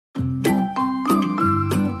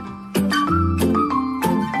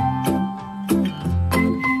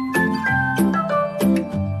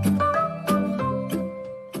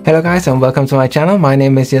Hello guys and welcome to my channel. My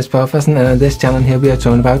name is Jesper, and on this channel here we are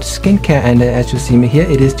talking about skincare, and as you see me here,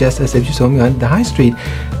 it is just as if you saw me on the high street,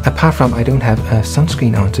 apart from I don't have a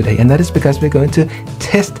sunscreen on today, and that is because we're going to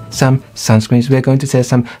test some sunscreens. We're going to test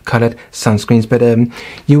some colored sunscreens, but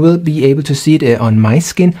you will be able to see it on my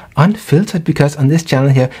skin unfiltered, because on this channel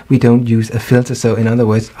here we don't use a filter. So in other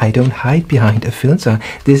words, I don't hide behind a filter.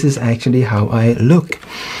 This is actually how I look.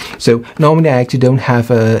 So normally I actually don't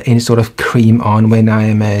have any sort of cream on when I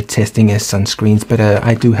am testing sunscreens, but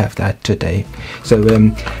I do have that today. So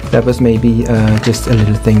that was maybe just a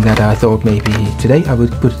little thing that I thought maybe today I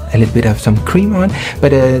would put a little bit of some cream on,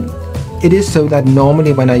 but it is so that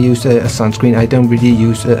normally when I use a sunscreen, I don't really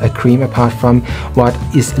use a cream apart from what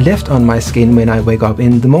is left on my skin when I wake up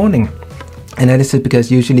in the morning. And that is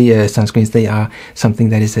because usually sunscreens, they are something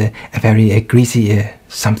that is a very greasy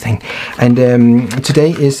something. And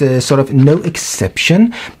today is sort of no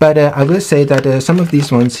exception, but I will say that some of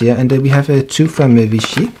these ones here, and we have two from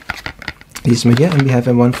Vichy, this one here, and we have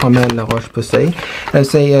one from La Roche-Posay. I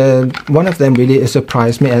say one of them really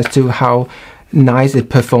surprised me as to how nice it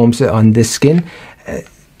performs on the skin.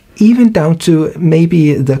 Even down to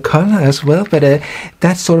maybe the color as well, but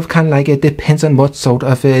that's sort of kind of like it depends on what sort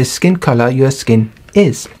of skin color your skin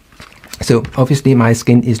is. So obviously my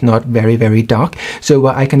skin is not very dark, so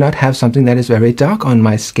I cannot have something that is very dark on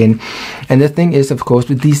my skin. And the thing is, of course,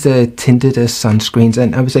 with these tinted sunscreens,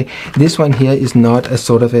 and I would say this one here is not a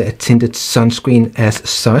sort of a tinted sunscreen as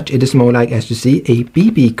such. It is more like, as you see, a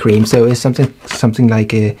BB cream. So it's something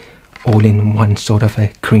like a all-in-one sort of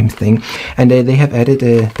a cream thing, and they have added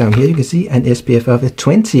down here you can see an SPF of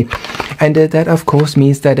 20, and that of course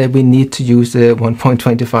means that we need to use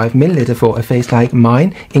 1.25 milliliter for a face like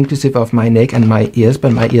mine, inclusive of my neck and my ears,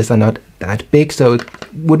 but my ears are not that big, so it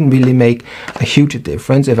wouldn't really make a huge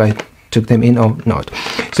difference if I took them in or not.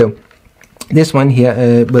 So this one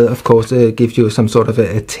here will of course give you some sort of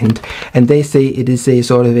a tint, and they say it is a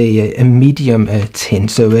sort of a medium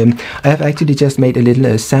tint. So I have actually just made a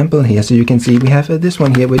little sample here, so you can see we have this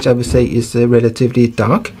one here, which I would say is relatively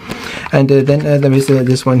dark, and then there is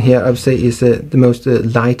this one here I would say is the most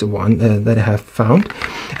light one that I have found.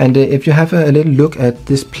 And if you have a little look at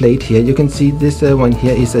this plate here, you can see this one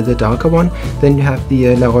here is the darker one, then you have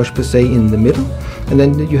the La Roche-Posay in the middle, and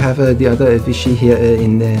then you have the other Vichy here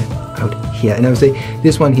in out here. And I would say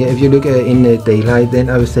this one here, if you look in daylight, then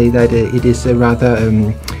I would say that it is rather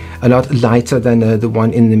a lot lighter than the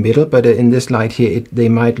one in the middle, but in this light here they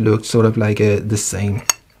might look sort of like the same.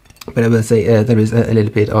 But I will say there is a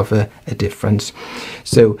little bit of a difference.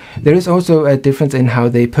 So there is also a difference in how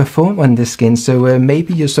they perform on the skin. So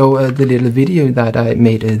maybe you saw the little video that I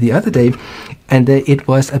made the other day, and it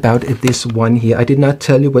was about this one here. I did not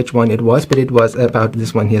tell you which one it was, but it was about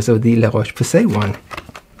this one here, so the La Roche-Posay one.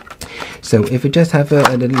 So if you just have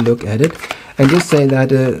a little look at it, and just say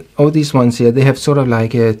that all these ones here, they have sort of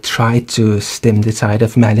like tried to stem the tide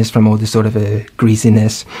of malice from all this sort of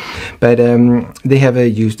greasiness, but they have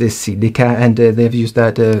used this silica, and they have used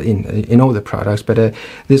that in all the products. But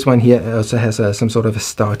this one here also has some sort of a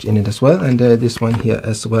starch in it as well, and this one here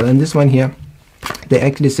as well, and this one here, they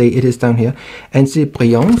actually say it is down here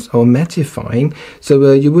anti-brillance or mattifying.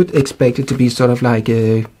 So you would expect it to be sort of like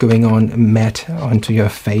going on matte onto your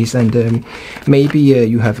face, and maybe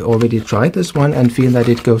you have already tried this one and feel that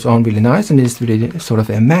it goes on really nice and is really sort of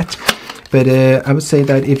a matte. But I would say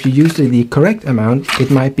that if you use the correct amount, it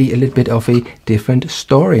might be a little bit of a different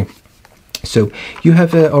story. So you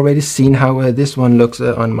have already seen how this one looks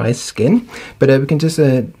on my skin, but we can just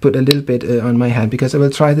put a little bit on my hand, because I will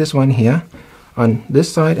try this one here on this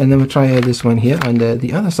side, and then we'll try this one here on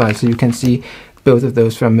the other side, so you can see both of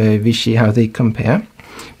those from Vichy, how they compare.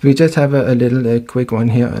 We just have a little quick one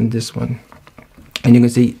here on this one, and you can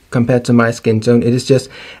see compared to my skin tone, it is just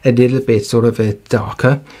a little bit sort of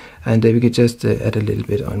darker, and we could just add a little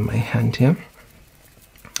bit on my hand here,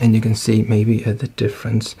 and you can see maybe the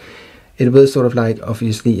difference. It will sort of like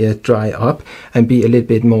obviously dry up and be a little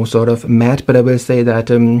bit more sort of matte, but I will say that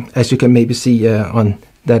as you can maybe see on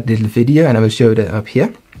that little video, and I will show it up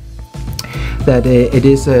here, that it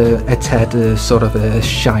is a tad sort of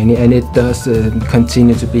shiny, and it does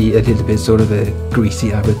continue to be a little bit sort of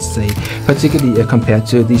greasy, I would say, particularly compared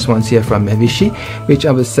to these ones here from Vichy, which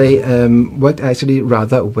I would say worked actually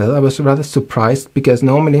rather well. I was rather surprised, because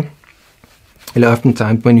normally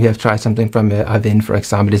oftentimes when you have tried something from Hydreane, for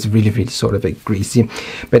example, it's really sort of greasy.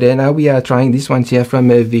 But now we are trying these ones here from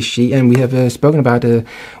Vichy, and we have spoken about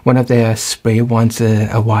one of their spray ones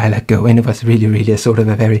a while ago, and it was really sort of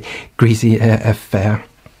a very greasy affair.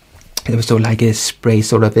 It was sort of like a spray,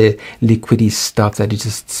 sort of a liquidy stuff that you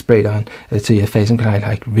just sprayed on to your face, and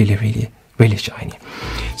like really really shiny.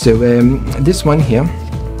 So this one here,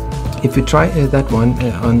 if you try that one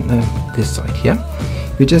on this side here,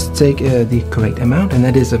 you just take the correct amount, and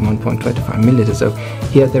that is 1.25 milliliters. So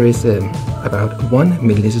here there is about 1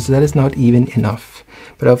 milliliter, so that is not even enough.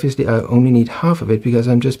 But obviously I only need half of it because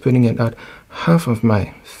I'm just putting it at half of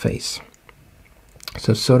my face.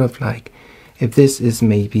 So sort of like, if this is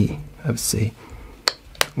maybe, I would say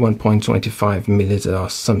 1.25 milliliter or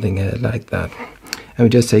something like that, and we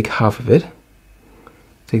just take half of it,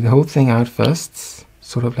 take the whole thing out first,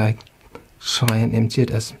 sort of like try and empty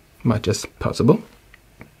it as much as possible,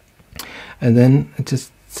 and then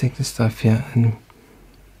just take the stuff here, and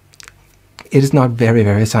it is not very,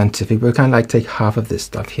 very scientific. We'll kind of like take half of this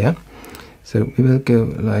stuff here. So we will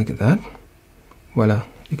go like that. Voila,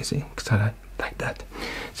 you can see, like that.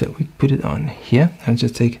 So we put it on here, and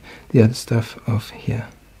just take the other stuff off here.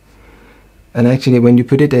 And actually, when you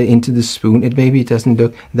put it into the spoon, it maybe doesn't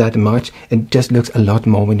look that much. It just looks a lot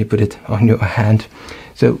more when you put it on your hand.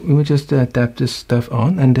 So we will just dab this stuff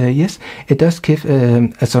on, and yes, it does give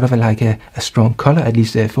a sort of like a strong color, at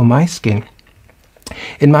least for my skin.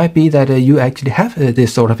 It might be that you actually have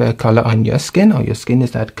this sort of a color on your skin, or your skin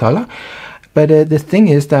is that color. But the thing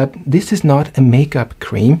is that this is not a makeup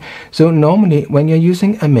cream. So normally when you're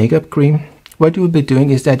using a makeup cream, what you will be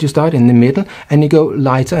doing is that you start in the middle and you go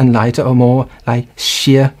lighter and lighter, or more like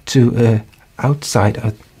sheer to outside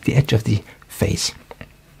of the edge of the face.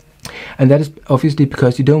 And that is obviously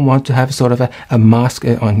because you don't want to have sort of a mask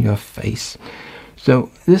on your face.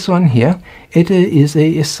 So this one here, it is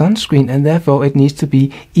a sunscreen, and therefore it needs to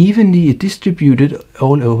be evenly distributed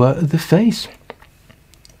all over the face.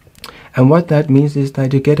 And what that means is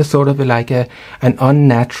that you get a sort of like an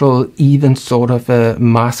unnatural, even sort of a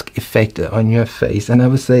mask effect on your face. And I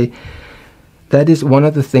would say that is one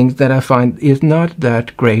of the things that I find is not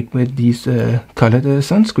that great with these colored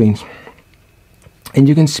sunscreens. And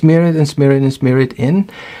you can smear it and smear it and smear it in,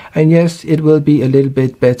 and yes, it will be a little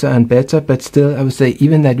bit better and better, but still I would say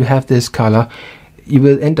even that you have this color, you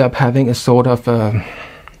will end up having a sort of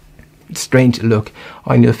strange look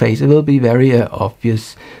on your face. It will be very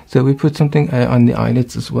obvious. So we put something on the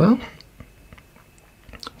eyelids as well.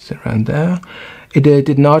 So around there. It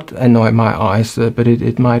did not annoy my eyes, but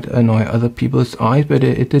it might annoy other people's eyes, but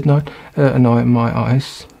it did not annoy my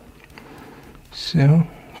eyes. So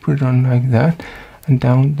put it on like that, and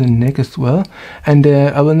down the neck as well. And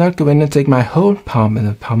I will not go in and take my whole palm in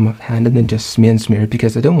the palm of hand and then just smear and smear it,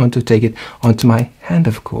 because I don't want to take it onto my hand,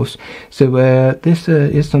 of course. So this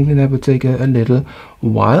is something that will take a little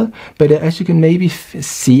while, but as you can maybe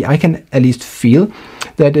see, I can at least feel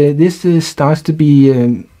that this starts to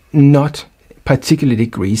be not particularly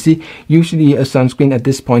greasy. Usually a sunscreen at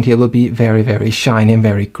this point here will be very, very shiny and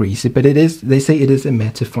very greasy, but it is, they say it is a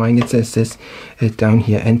mattifying. It says down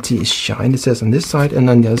here anti-shine, it says on this side, and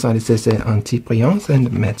on the other side it says anti-brillance and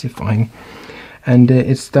mattifying. And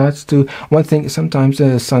it starts to, one thing, sometimes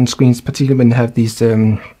sunscreens, particularly when they have these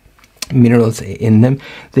minerals in them,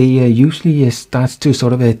 they usually starts to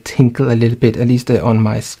sort of tinkle a little bit, at least on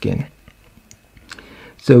my skin.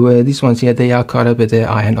 So these ones here, they are colored with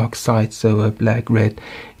iron oxide, so black, red,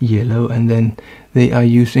 yellow, and then they are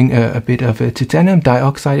using a bit of titanium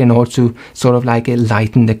dioxide in order to sort of like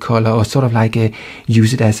lighten the color, or sort of like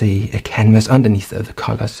use it as a canvas underneath the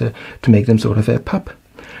colors to make them sort of pop.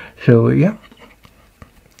 So yeah.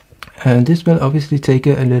 And this will obviously take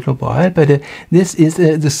a little while, but this is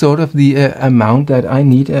the sort of the amount that I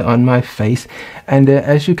need on my face. And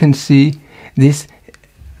as you can see, this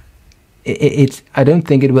I don't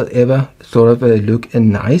think it will ever sort of look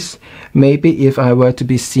nice. Maybe if I were to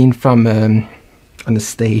be seen from on the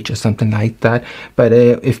stage or something like that, but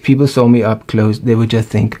if people saw me up close, they would just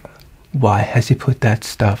think, why has he put that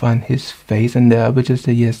stuff on his face? And I would just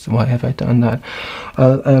say, yes, why have I done that?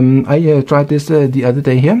 I tried this the other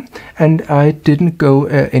day here, and I didn't go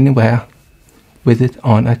anywhere with it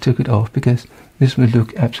on. I took it off because this would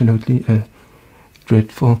look absolutely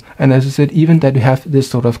dreadful. And as I said, even that you have this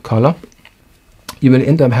sort of color, you will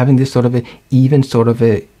end up having this sort of even sort of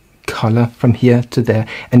a color from here to there,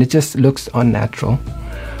 and it just looks unnatural.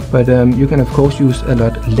 But you can of course use a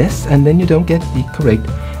lot less, and then you don't get the correct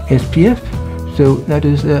SPF, so that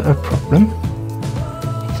is a problem.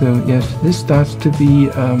 So yes, this starts to be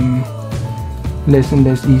less and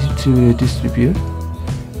less easy to distribute.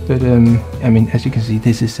 But I mean, as you can see,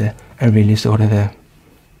 this is a really sort of a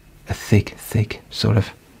thick sort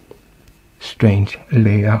of strange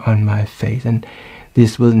layer on my face, and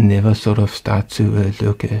this will never sort of start to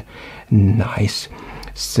look nice.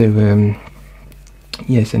 So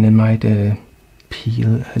yes, and it might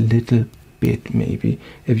peel a little bit maybe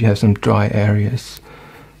if you have some dry areas.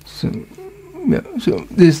 So yeah, so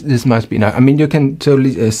this must be nice. I mean, you can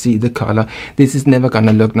totally see the color. This is never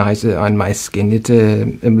gonna look nice on my skin. It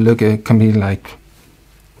look completely like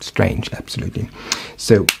strange, absolutely.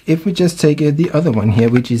 So if we just take the other one here,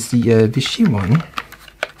 which is the Vichy one,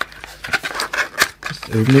 just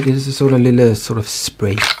open it. It is a sort of little sort of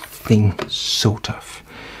spray thing, sort of.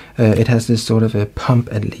 It has this sort of a pump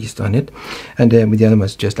at least on it, and with the other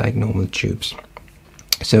one's just like normal tubes.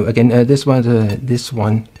 So again, this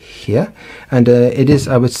one here, and it is,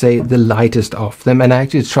 I would say, the lightest of them. And I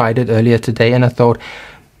actually tried it earlier today, and I thought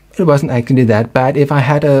it wasn't actually that bad. If I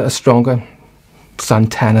had a stronger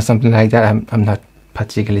suntan or something like that, I'm not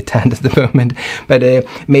particularly tanned at the moment, but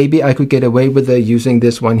maybe I could get away with using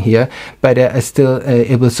this one here. But still,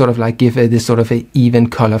 it will sort of like give this sort of a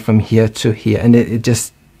even color from here to here, and it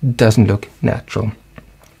just doesn't look natural.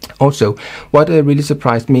 Also, what really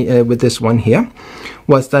surprised me with this one here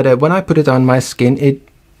was that when I put it on my skin, it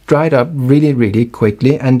dried up really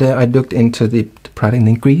quickly, and I looked into the product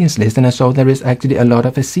ingredients list, and I saw there is actually a lot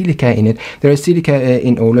of silica in it. There is silica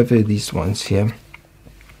in all of these ones here,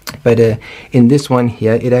 but in this one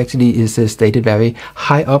here, it actually is stated very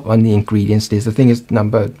high up on the ingredients list. I think it's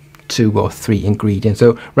number 2 or 3 ingredients,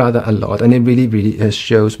 so rather a lot, and it really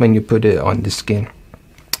shows when you put it on the skin.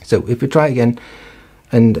 So if we try again,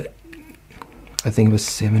 and I think it was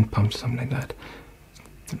 7 pumps, something like that.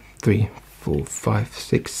 3, 4, 5,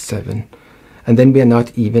 6, 7, and then we are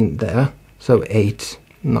not even there. So 8,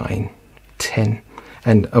 9, 10,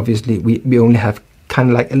 and obviously we only have kind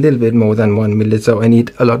of like a little bit more than 1 milliliter, so I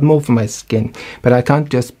need a lot more for my skin. But I can't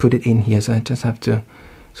just put it in here, so I just have to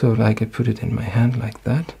sort of like put it in my hand like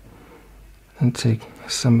that, and take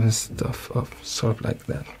some of the stuff off, sort of like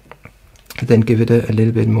that. Then give it a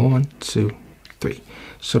little bit more, 1, 2, 3,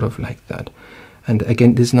 sort of like that. And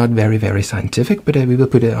again, this is not very scientific, but we will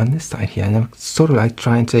put it on this side here, and I'll sort of like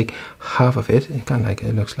try and take half of it. It kind of like,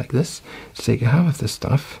 it looks like this. Take half of the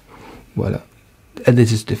stuff. Voila. And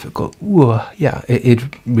this is difficult. Whoa, yeah, it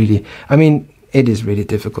really, I mean, it is really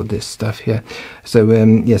difficult, this stuff here. So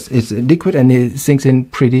yes, it's liquid, and it sinks in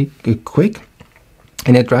pretty quick,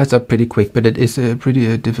 and it dries up pretty quick, but it is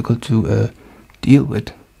pretty difficult to deal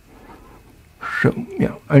with. So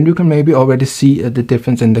yeah, and you can maybe already see the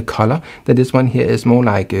difference in the color, that this one here is more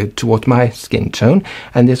like towards my skin tone,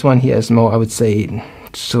 and this one here is more, I would say,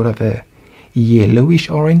 sort of a yellowish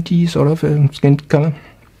orangey sort of skin color.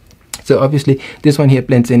 So obviously this one here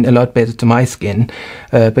blends in a lot better to my skin,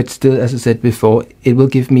 but still, as I said before, it will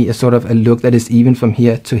give me a sort of a look that is even from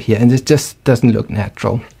here to here, and it just doesn't look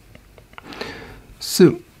natural.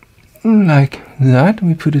 So like that,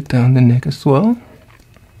 we put it down the neck as well.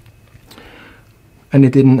 And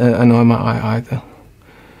it didn't annoy my eye either.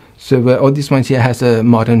 So all these ones here has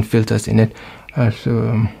modern filters in it,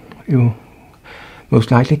 so you most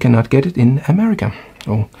likely cannot get it in America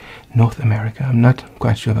or North America. I'm not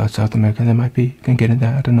quite sure about South America. There might be, you can get it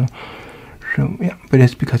there, I don't know. So yeah, but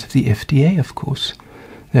it's because of the FDA, of course,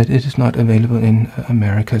 that it is not available in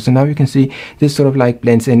America. So now you can see this sort of like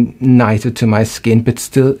blends in nicer to my skin, but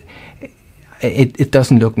still it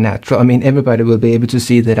doesn't look natural. I mean, everybody will be able to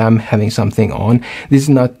see that I'm having something on. This is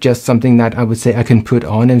not just something that I would say I can put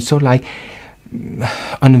on and sort of like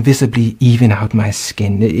invisibly even out my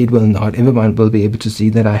skin. It will not. Everyone will be able to see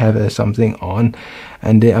that I have something on,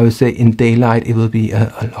 and I would say in daylight it will be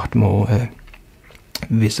a lot more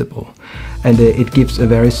visible, and it gives a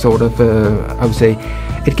very sort of I would say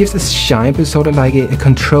it gives a shine, but sort of like a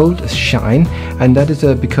controlled shine, and that is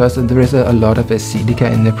because there is a lot of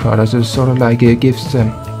silica in the product, so it's sort of like it gives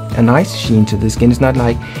a nice sheen to the skin. It's not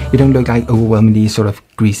like, you don't look like overwhelmingly sort of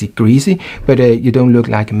greasy, but you don't look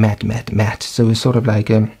like matte, so it's sort of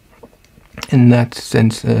like in that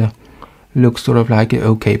sense looks sort of like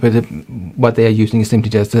okay, but what they are using is simply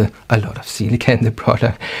just a lot of silica in the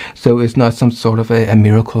product, so it's not some sort of a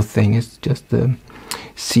miracle thing. It's just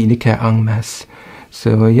silica en masse.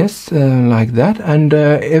 So yes, like that. And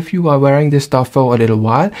if you are wearing this stuff for a little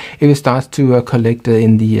while, it will start to collect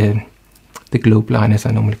in the globe line, as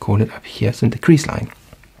I normally call it, up here, so in the crease line.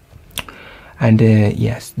 And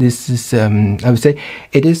yes, this is, I would say,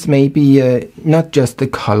 it is maybe not just the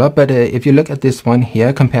color, but if you look at this one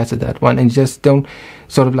here compared to that one, and just don't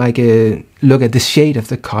sort of like look at the shade of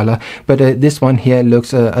the color, but this one here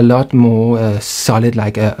looks a lot more solid,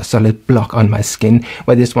 like a solid block on my skin,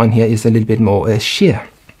 where this one here is a little bit more sheer.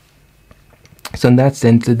 So in that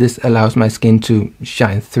sense, this allows my skin to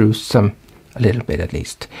shine through a little bit at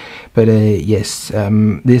least. But yes,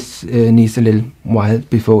 this needs a little while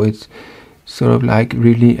before it's sort of like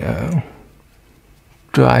really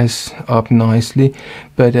dries up nicely.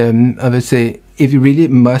 But I would say if you really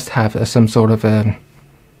must have some sort of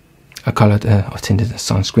a colored or tinted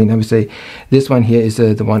sunscreen. I would say this one here is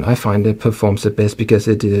the one I find that performs the best because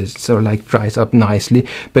it is sort of like dries up nicely.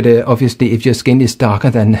 But obviously, if your skin is darker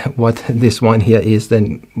than what this one here is,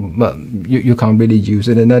 then well, you can't really use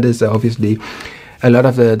it. And that is obviously a lot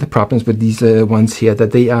of the problems with these ones here,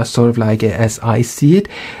 that they are sort of like, as I see it,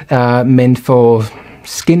 meant for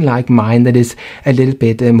skin like mine that is a little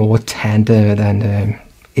bit more tanned than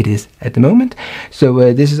it is at the moment.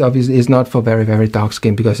 So this is obviously is not for very, very dark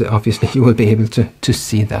skin, because obviously you will be able to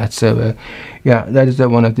see that. So yeah, that is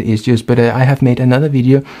one of the issues. But I have made another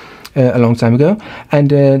video a long time ago,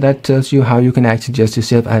 and that tells you how you can actually just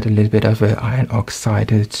yourself add a little bit of iron oxide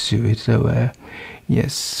to it. So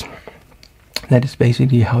yes, that is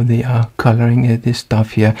basically how they are coloring this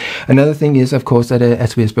stuff here. Another thing is, of course, that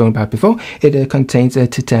as we have spoken about before, it contains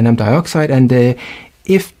titanium dioxide, and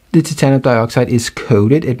if the titanium dioxide is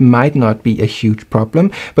coated, it might not be a huge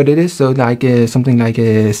problem, but it is so like something like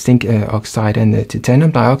zinc oxide and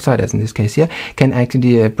titanium dioxide, as in this case here, can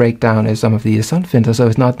actually break down some of the sun filters, so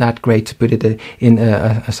it's not that great to put it in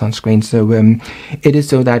a sunscreen. So it is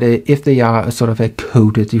so that if they are sort of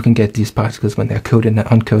coated, you can get these particles when they're coated and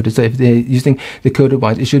uncoated. So if they're using the coated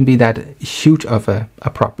ones, it shouldn't be that huge of a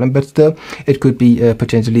problem, but still it could be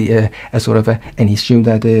potentially a sort of an issue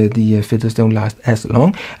that the filters don't last as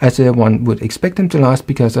long as one would expect them to last,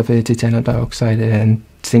 because of titanium dioxide and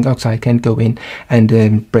zinc oxide can go in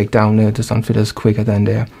and break down the sun filters quicker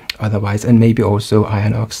than otherwise, and maybe also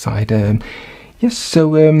iron oxide. Yes,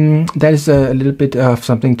 so that is a little bit of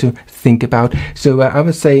something to think about. So I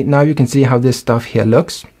would say now you can see how this stuff here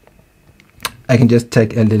looks. I can just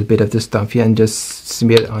take a little bit of this stuff here and just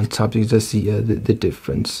smear it on top, so you just see the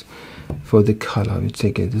difference for the color. We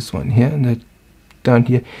take this one here, and down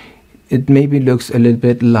here it maybe looks a little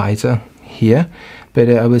bit lighter here, but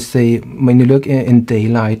I would say when you look in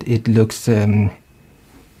daylight, it looks a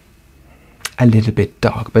little bit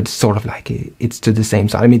dark, but sort of like it's to the same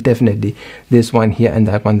side. I mean, definitely this one here and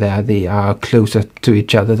that one there, they are closer to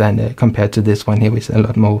each other than compared to this one here, which is a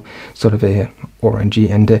lot more sort of orangey.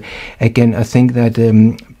 And again, I think that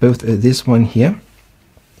both this one here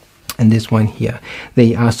and this one here,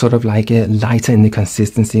 they are sort of like lighter in the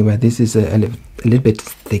consistency, where this is a little bit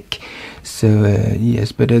thick. So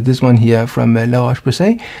yes, but this one here from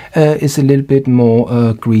Roche-Posay is a little bit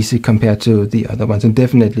more greasy compared to the other ones. And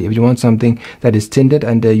definitely, if you want something that is tinted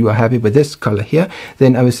and you are happy with this color here,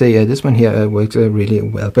 then I would say this one here works really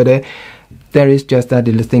well. But there is just that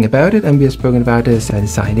little thing about it, and we have spoken about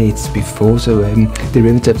salicylates before, so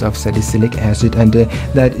derivatives of salicylic acid, and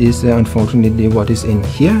that is unfortunately what is in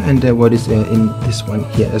here, and what is in this one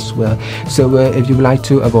here as well. So if you would like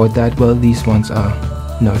to avoid that, well, these ones are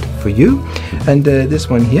not for you. And this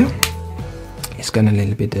one here is gone a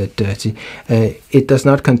little bit dirty. It does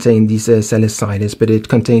not contain these salicylates, but it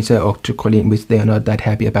contains octocrylene, which they are not that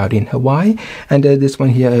happy about in Hawaii. And this one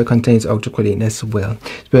here contains octocrylene as well.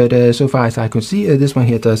 But so far as I could see, this one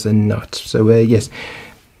here does not. So yes,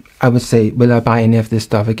 I would say, will I buy any of this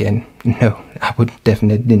stuff again? No, I would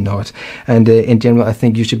definitely not. And in general, I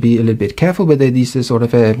think you should be a little bit careful with these sort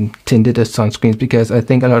of tinted sunscreens, because I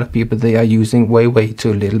think a lot of people, they are using way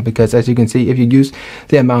too little. Because as you can see, if you use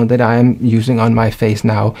the amount that I am using on my face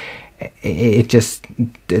now, it just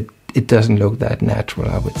it doesn't look that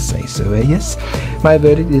natural, I would say. So yes, my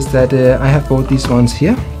verdict is that I have bought these ones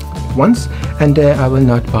here once, and I will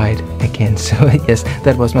not buy it again. So yes,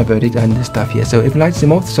 that was my verdict on this stuff here. So if you'd like to see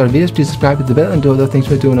more of this sort of videos, please subscribe to the bell and do other things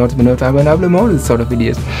we're doing in order to be notified when I upload more of this sort of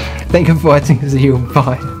videos. Thank you for watching. See you.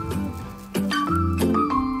 Bye.